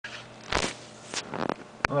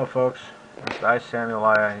Hello folks, it's I Samuel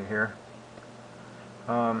I here.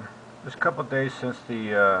 It's a couple of days since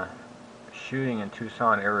the shooting in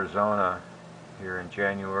Tucson, Arizona here in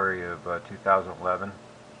January of 2011.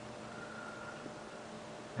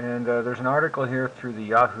 And there's an article here through the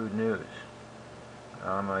Yahoo News.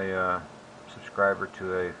 I'm a subscriber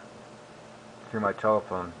to through my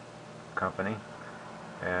telephone company,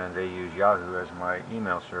 and they use Yahoo as my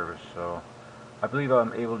email service, so I believe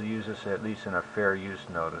I'm able to use this at least in a fair use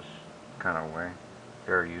notice kind of way.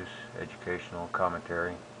 Fair use, educational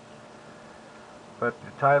commentary. But the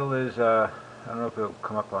title is, I don't know if it'll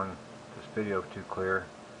come up on this video too clear.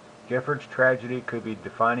 Gifford's tragedy could be a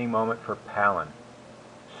defining moment for Palin.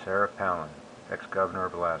 Sarah Palin, ex-governor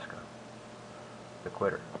of Alaska. The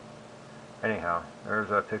quitter. Anyhow, there's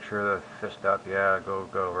a picture of the fist up. Yeah, go,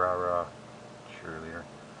 go, rah, rah. Cheerleader.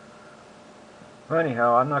 Well,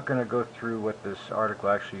 anyhow, I'm not going to go through what this article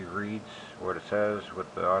actually reads, what it says,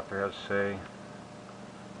 what the author has to say.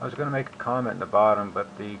 I was going to make a comment in the bottom,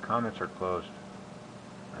 but the comments are closed,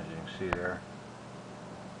 as you can see there.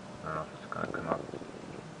 I don't know if it's going to come up.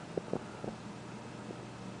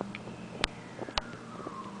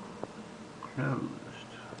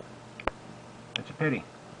 Closed. It's a pity.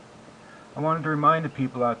 I wanted to remind the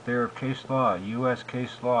people out there of case law, U.S.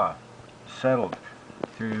 case law, settled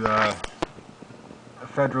through a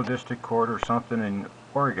federal district court or something in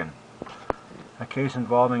Oregon. A case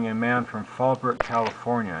involving a man from Fallbrook,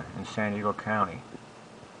 California in San Diego County,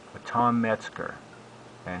 Tom Mertzger,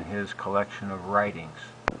 and his collection of writings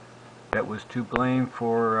that was to blame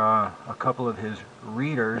for a couple of his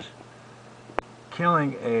readers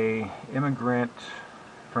killing a immigrant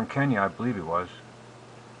from Kenya, I believe he was.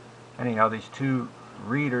 Anyhow, these two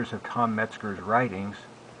readers of Tom Mertzger's writings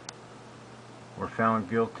were found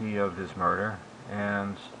guilty of his murder,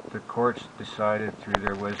 and the courts decided through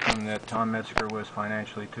their wisdom that Tom Mertzger was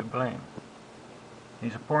financially to blame.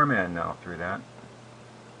 He's a poor man now through that,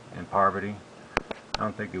 in poverty. I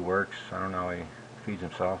don't think he works. I don't know how he feeds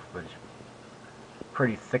himself, but he's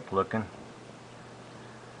pretty thick looking.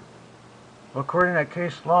 Well, according to that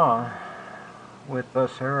case law, with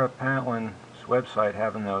Sarah Palin's website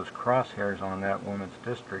having those crosshairs on that woman's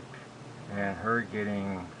district and her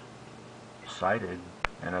getting cited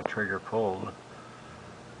and a trigger pulled,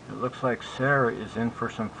 it looks like Sarah is in for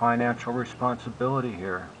some financial responsibility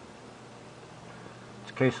here.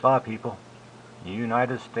 It's case law, people.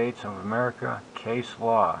 United States of America, case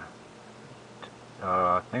law.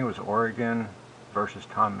 I think it was Oregon versus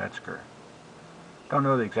Tom Mertzger. Don't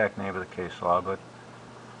know the exact name of the case law, but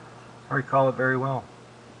I recall it very well.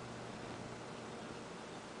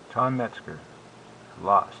 Tom Mertzger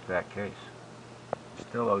lost that case.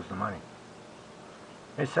 Still owes the money.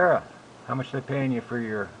 Hey Sarah, how much are they paying you for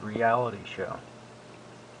your reality show?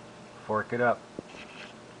 Fork it up.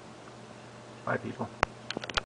 Bye people.